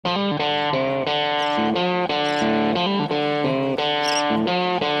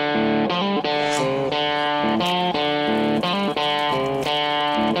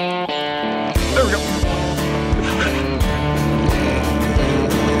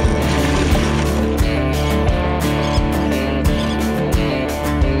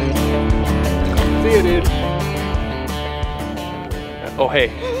hey.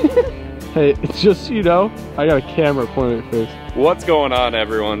 Hey, it's just so you know, I got a camera pointing at your face. What's going on,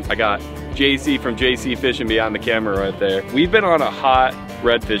 everyone? I got JC from JC Fishin behind the camera right there. We've been on a hot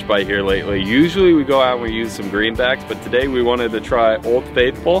redfish bite here lately. Usually we go out and we use some greenbacks, but today we wanted to try Old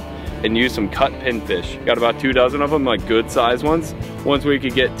Faithful and use some cut pinfish. Got about 2 dozen of them, like good size ones. Once we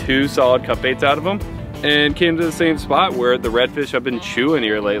could get 2 solid cut baits out of them, and came to the same spot where the redfish have been chewing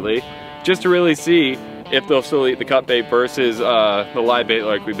here lately, just to really see if they'll still eat the cut bait versus the live bait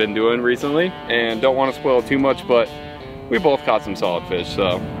like we've been doing recently. And don't want to spoil too much, but we both caught some solid fish.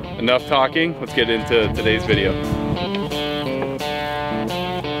 So enough talking, let's get into today's video.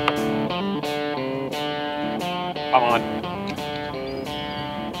 Come on.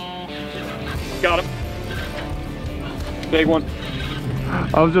 Got him. Big one.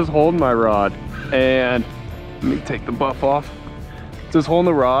 I was just holding my rod and let me take the buff off. Just holding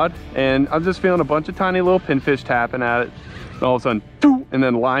the rod and I'm just feeling a bunch of tiny little pinfish tapping at it. And all of a sudden, and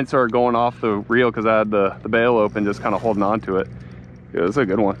then the line started going off the reel because I had the bail open, just kind of holding on to it. Yeah, this is a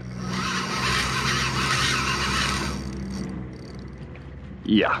good one.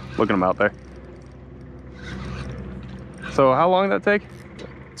 Yeah, look at them out there. So how long did that take?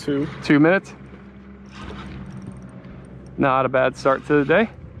 2 minutes. Not a bad start to the day.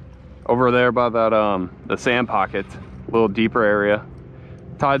 Over there by that the sand pocket, a little deeper area.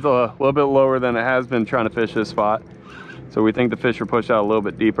 Tide's a little bit lower than it has been trying to fish this spot, so we think the fish are pushed out a little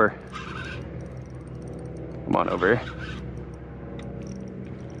bit deeper. Come on over here.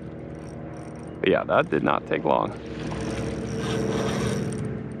 But yeah, that did not take long.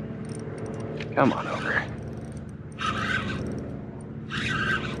 Come on over here.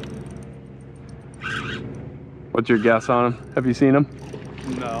 What's your guess on him? Have you seen him?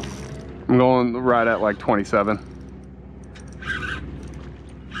 No. I'm going right at like 27.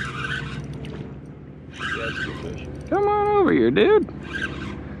 Come on over here, dude.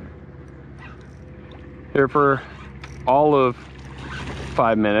 Here for all of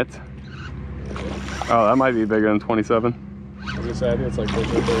 5 minutes. Oh, that might be bigger than 27. I was gonna say, I think it's like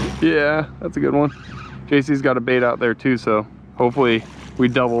closer to 30. Yeah, that's a good one. JC's got a bait out there too, so hopefully we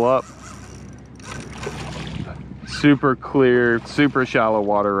double up. Super clear, super shallow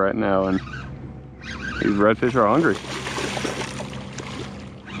water right now, and these redfish are hungry.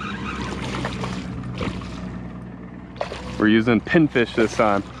 We're using pinfish this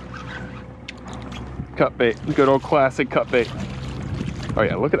time. Cut bait, good old classic cut bait. Oh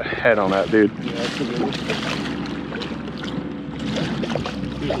yeah, look at the head on that, dude. Yeah, that's a good one.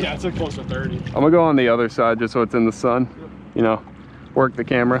 Dude, yeah, it's like close to 30. I'm gonna go on the other side just so it's in the sun. You know, work the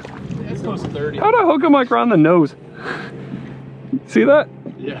camera. Yeah, it's close to 30. How'd I hook him like around the nose? See that?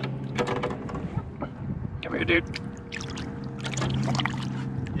 Yeah. Come here, dude.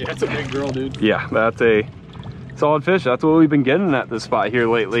 Yeah, it's a big girl, dude. Yeah, that's a solid fish. That's what we've been getting at this spot here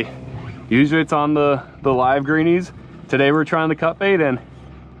lately. Usually it's on the live greenies. Today we're trying the cut bait, and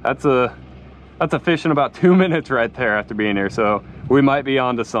that's a fish in about 2 minutes right there after being here. So we might be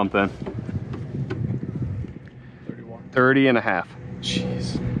onto something. 31. 30 and a half.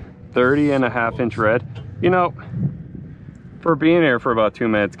 Jeez. 30 and a half inch red. You know, for being here for about 2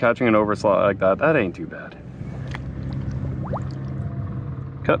 minutes, catching an overslot like that, that ain't too bad.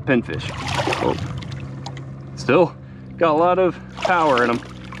 Cut pinfish. Oh. Still got a lot of power in them.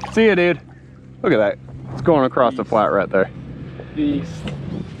 See ya, dude. Look at that. It's going across the flat right there. Beast.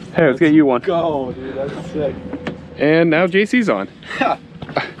 Hey, let's get you one. Go, dude. That's sick. And now JC's on.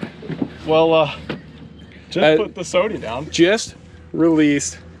 Well, just put the Sony down. Just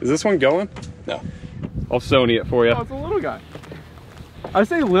released. Is this one going? No. I'll Sony it for you. Oh, it's a little guy. I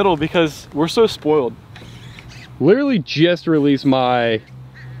say little because we're so spoiled. Literally just released my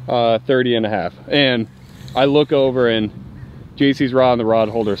 30 and a half. And I look over and JC's rod on the rod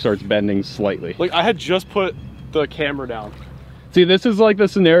holder starts bending slightly. Like, I had just put the camera down. See, this is like the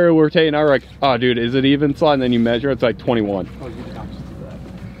scenario we're taking out. We're like, oh, dude, is it even slot? And then you measure, it's like 21. Oh, you did not just do that.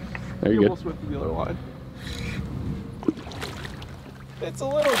 There you go. Almost went to the other line. It's a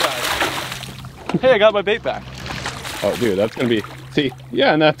little guy. Hey, I got my bait back. Oh, dude, that's gonna be, see,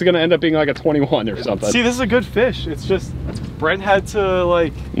 yeah, and that's gonna end up being like a 21 or something. See, this is a good fish. It's just, Brent had to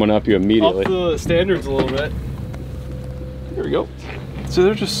like Went up you immediately. up the standards a little bit. Here we go. So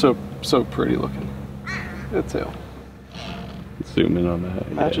they're just so pretty looking. Good tail. Zoom in on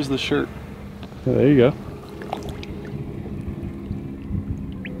that. Matches the shirt. Yeah, there you go.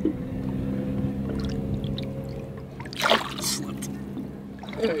 Slipped.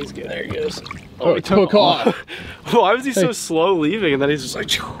 There he's good. There he goes. Oh, it took off. Why was he so slow leaving? And then he's just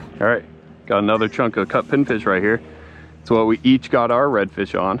like. All right, got another chunk of cut pinfish right here. It's what we each got our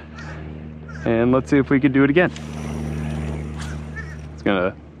redfish on. And let's see if we could do it again. Just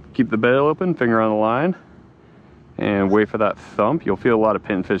gonna keep the bail open, finger on the line, and wait for that thump. You'll feel a lot of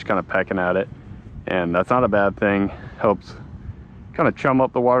pinfish kind of pecking at it, and that's not a bad thing. Helps kind of chum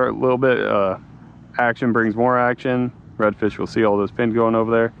up the water a little bit. Action brings more action. Redfish will see all those pins going over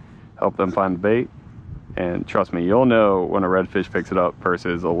there, help them find the bait. And trust me, you'll know when a redfish picks it up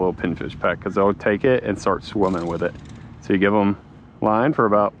versus a little pinfish peck, because they'll take it and start swimming with it. So you give them line for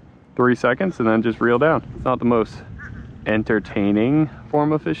about 3 seconds and then just reel down. It's not the most entertaining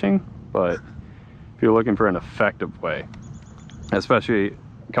form of fishing, but if you're looking for an effective way, especially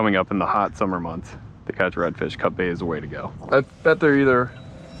coming up in the hot summer months to catch redfish, cut bait is the way to go. I bet they're either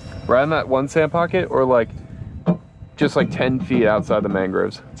right in that one sand pocket or like just like 10 feet outside the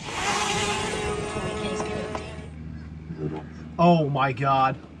mangroves. Oh my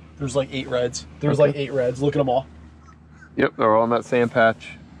god. There's like 8 reds. There's like 8 reds. Look at them all. Yep, they're all in that sand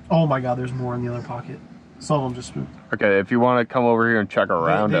patch. Oh my god, there's more in the other pocket. Some of them just spooked. Okay, if you want to come over here and check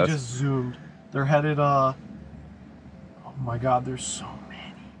around us. They just zoomed. They're headed, oh my god, there's so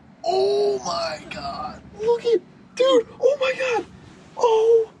many. Oh my god. Look at, dude, oh my god.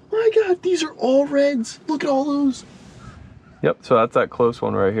 Oh my god, these are all reds. Look at all those. Yep, so that's that close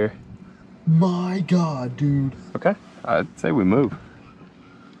one right here. My god, dude. Okay, I'd say we move.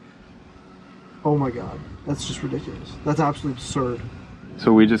 Oh my god, that's just ridiculous. That's absolutely absurd.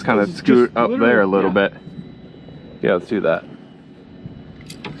 So we just kind of scoot up there a little bit. Yeah, let's do that.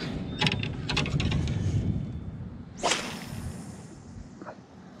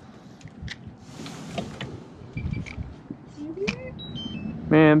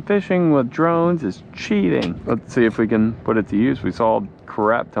 Man, fishing with drones is cheating. Let's see if we can put it to use. We saw a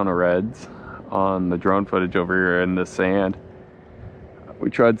crap ton of reds on the drone footage over here in the sand.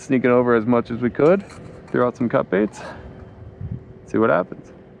 We tried sneaking over as much as we could, threw out some cut baits, see what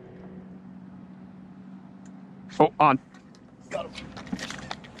happens. Oh, on. Got him.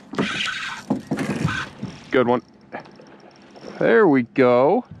 Good one. There we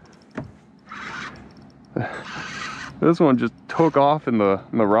go. This one just took off in the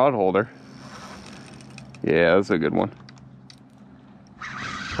rod holder. Yeah, that's a good one.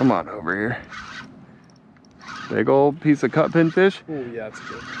 Come on over here. Big old piece of cut pin fish. Oh yeah, that's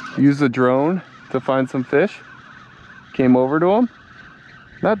good. Use the drone to find some fish. Came over to him.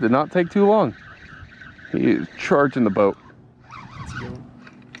 That did not take too long. He is charging the boat. That's good.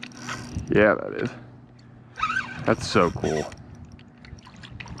 Yeah, that is. That's so cool.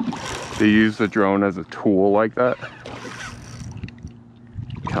 They use the drone as a tool like that.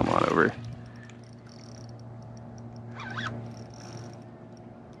 Come on over.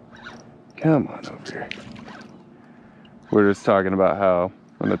 Come on over here. We're just talking about how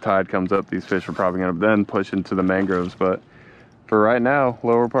when the tide comes up, these fish are probably going to then push into the mangroves, but for right now,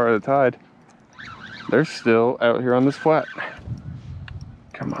 lower part of the tide, they're still out here on this flat.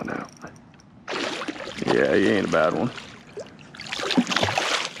 Come on out. Yeah, you ain't a bad one.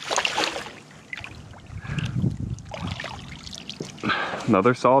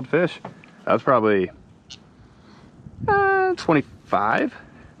 Another solid fish. That's probably 25,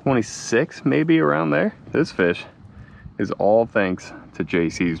 26, maybe around there. This fish is all thanks to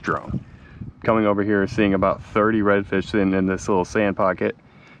JC's drone. Coming over here, seeing about 30 redfish sitting in this little sand pocket.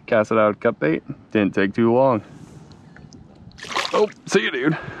 Cast it out, cut bait. Didn't take too long. Oh, see you,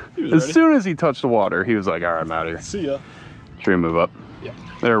 dude. As soon as he touched the water, he was like, all right, I'm out of here. See ya. Should we move up? Yeah.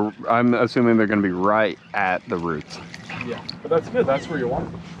 I'm assuming they're going to be right at the roots. Yeah, but that's good. That's where you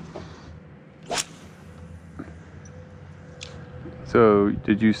want them. So,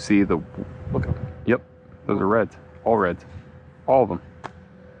 did you see the... Look up. Yep, those are reds. All reds. All of them.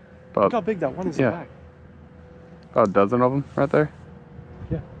 Look how big that one is in the back. About a dozen of them right there?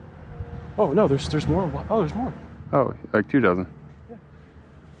 Yeah. Oh, no, there's more. Oh, there's more. Oh, like 2 dozen.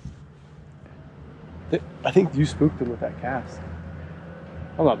 Yeah. I think you spooked them with that cast.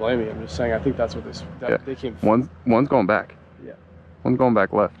 I'm not blaming you. I'm just saying I think that's what they came from. One's going back. Yeah. One's going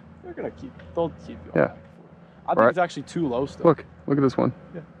back left. They'll keep going back. I think it's actually too low still. Look at this one.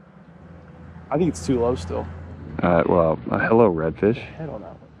 Yeah. I think it's too low still. Well, hello, redfish. Head on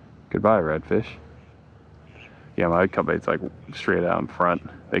that one. Goodbye, redfish. Yeah, my cut bait's like straight out in front.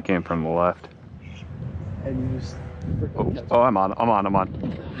 They came from the left. And you just... Oh, I'm on.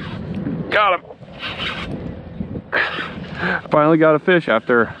 Got him. Finally got a fish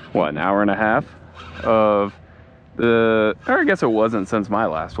after, what, an hour and a half of or I guess it wasn't since my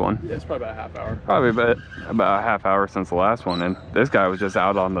last one. Yeah, it's probably about a half hour. Probably about a half hour since the last one, and this guy was just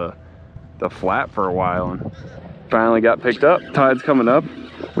out on the flat for a while and finally got picked up. Tide's coming up.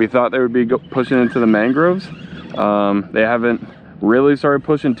 We thought they would be pushing into the mangroves. They haven't really started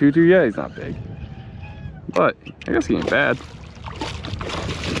pushing too yet. He's not big, but I guess he ain't bad.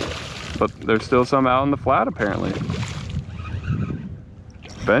 But there's still some out in the flat apparently.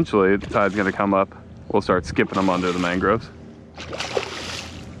 Eventually the tide's gonna come up. We'll start skipping them under the mangroves.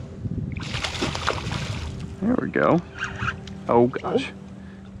 There we go. Oh gosh.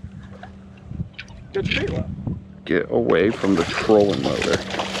 Get your bait left. Get away from the trolling motor.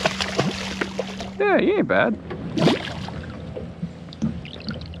 Yeah, he ain't bad.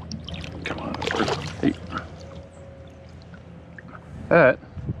 Come on over. Hey. That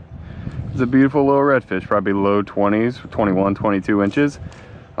is a beautiful little redfish, probably low 20s, 21, 22 inches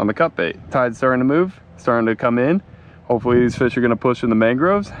on the cut bait. Tide's starting to move, starting to come in. Hopefully these fish are gonna push in the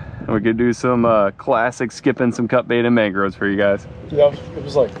mangroves and we could do some classic skipping some cut bait in mangroves for you guys. Yeah, it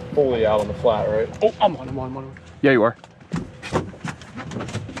was like fully out on the flat, right? Oh, I'm on. Yeah, you are.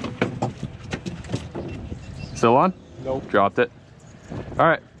 Still on? Nope. Dropped it. All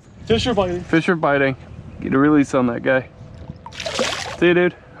right. Fish are biting. Fish are biting. Get a release on that guy. See you,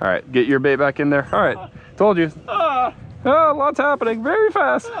 dude. All right, get your bait back in there. All right, told you. Oh, lots happening very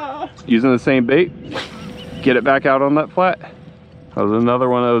fast. Using the same bait. Get it back out on that flat. That was another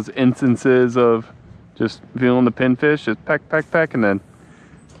one of those instances of just feeling the pinfish, just peck, peck, peck, and then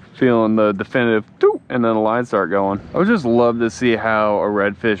feeling the definitive doo, and then the line start going. I would just love to see how a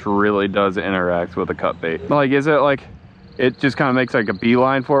redfish really does interact with a cut bait. Like, is it like, it just kind of makes like a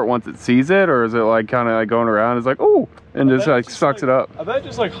beeline for it once it sees it, or is it like kind of like going around, it's like, oh, and just like sucks it up? I bet it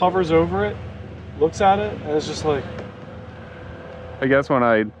just like hovers over it, looks at it, and it's just like... I guess when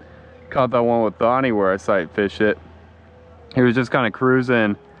I caught that one with Donnie where I sight fished it, he was just kind of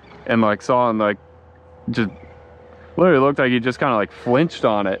cruising and like saw him like just literally looked like he just kind of like flinched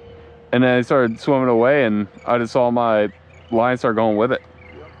on it, and then he started swimming away and I just saw my line start going with it.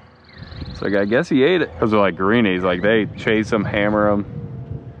 So like, I guess he ate it. Because they're like greenies, like they chase them, hammer them.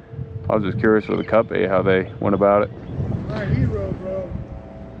 I was just curious with the cut bait how they went about it. Alright, hero, bro.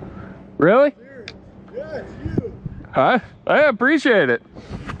 Really? Yeah, it's you. I appreciate it.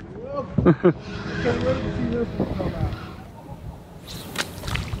 You're welcome. Can't wait to see this one come out.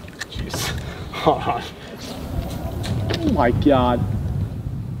 Jeez. Hold on. Oh my god.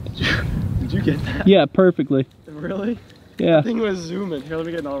 Did you get that? Yeah, perfectly. Really? Yeah. The thing was zooming. Here, let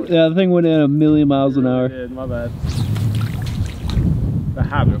me get another one. Yeah, the thing went in 1,000,000 miles an hour. It did, my bad. The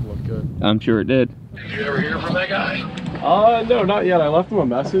habit looked good. I'm sure it did. Did you ever hear from that guy? No, not yet. I left him a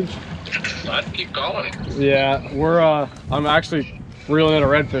message. I'd keep calling him. Yeah, I'm actually reeling in a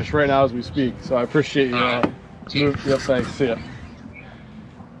redfish right now as we speak, so I appreciate you. Yep, thanks. See ya.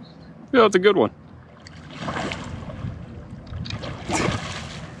 Yeah, it's a good one.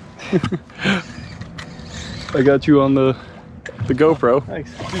 I got you on the GoPro.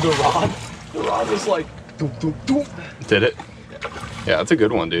 Thanks. Dude, the rod was like, doom, doom, doom. Did it? Yeah, that's a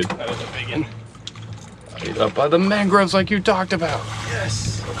good one, dude. That was a big one. He's up by the mangroves like you talked about.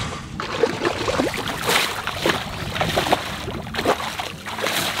 Yes.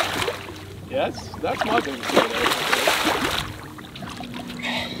 Yeah, that's my biggest one.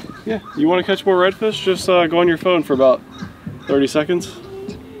 Yeah, you want to catch more redfish? Just go on your phone for about 30 seconds.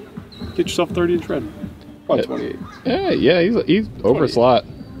 Get yourself 30-inch red. Probably 28. Yeah, he's over 28. slot.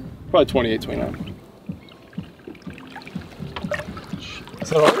 Probably 28, 29. Is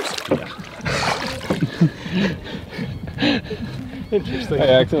that ours? Yeah. Interesting. I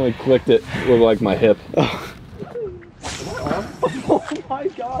accidentally clicked it with like my hip. Oh my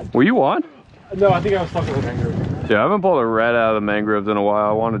god. Were you on? No, I think I was stuck with a mangrove. Yeah, I haven't pulled a red out of the mangroves in a while.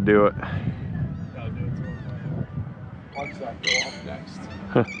 I want to do it. Gotta do it too. Watch that go off next.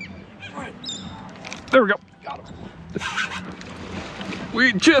 There we go. Got him.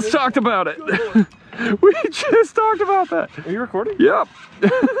 We just talked about it. We just talked about that. Are you recording? Yep.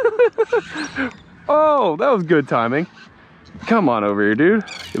 Oh, that was good timing. Come on over here, dude.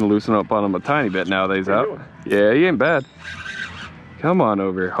 Gonna loosen up on him a tiny bit now that he's out. Yeah, he ain't bad. Come on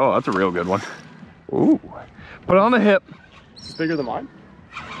over here. Oh, that's a real good one. Ooh. Put it on the hip. Is this bigger than mine?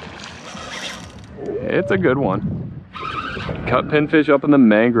 It's a good one. Cut pinfish up in the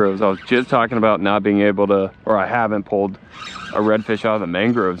mangroves. I was just talking about not being able to, or I haven't pulled a redfish out of the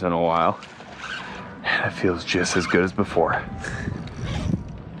mangroves in a while. And it feels just as good as before.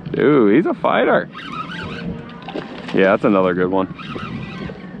 Dude, he's a fighter. Yeah, that's another good one.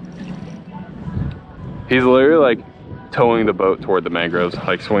 He's literally like towing the boat toward the mangroves,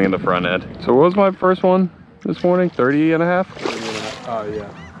 like swinging the front end. So what was my first one this morning? 30 and a half? 30 and a half. Oh, yeah.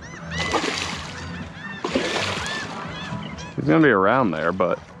 He's gonna be around there,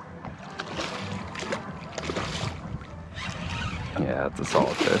 but yeah, it's a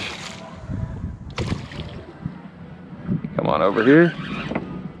solid fish. Come on over here.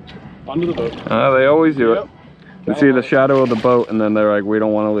 Onto the boat. They always do Yep. it. They see the shadow of the boat and then they're like, we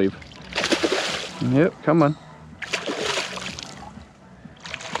don't want to leave. Yep, come on.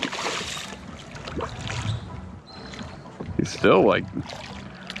 He's still like,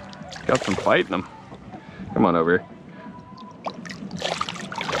 got some fight in him. Come on over here.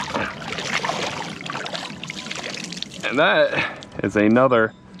 And that is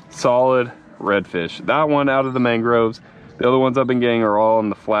another solid redfish. That one out of the mangroves. The other ones I've been getting are all on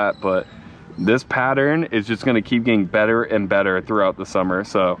the flat, but this pattern is just gonna keep getting better and better throughout the summer.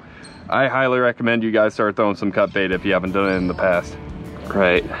 So I highly recommend you guys start throwing some cut bait if you haven't done it in the past.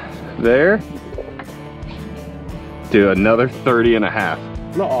 Right there. Dude, another 30 and a half.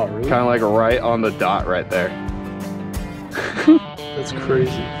 No, really? Kind of like right on the dot right there. That's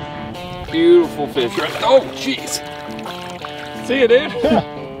crazy. Beautiful fish, right? Oh, jeez. See you, dude.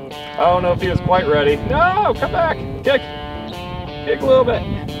 I don't know if he was quite ready. No, come back. Kick. Kick a little bit.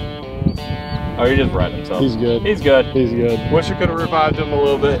 Oh, he just bred himself. He's good. He's good. He's good. Wish I could have revived him a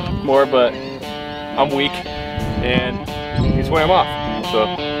little bit more, but I'm weak and he swam off. So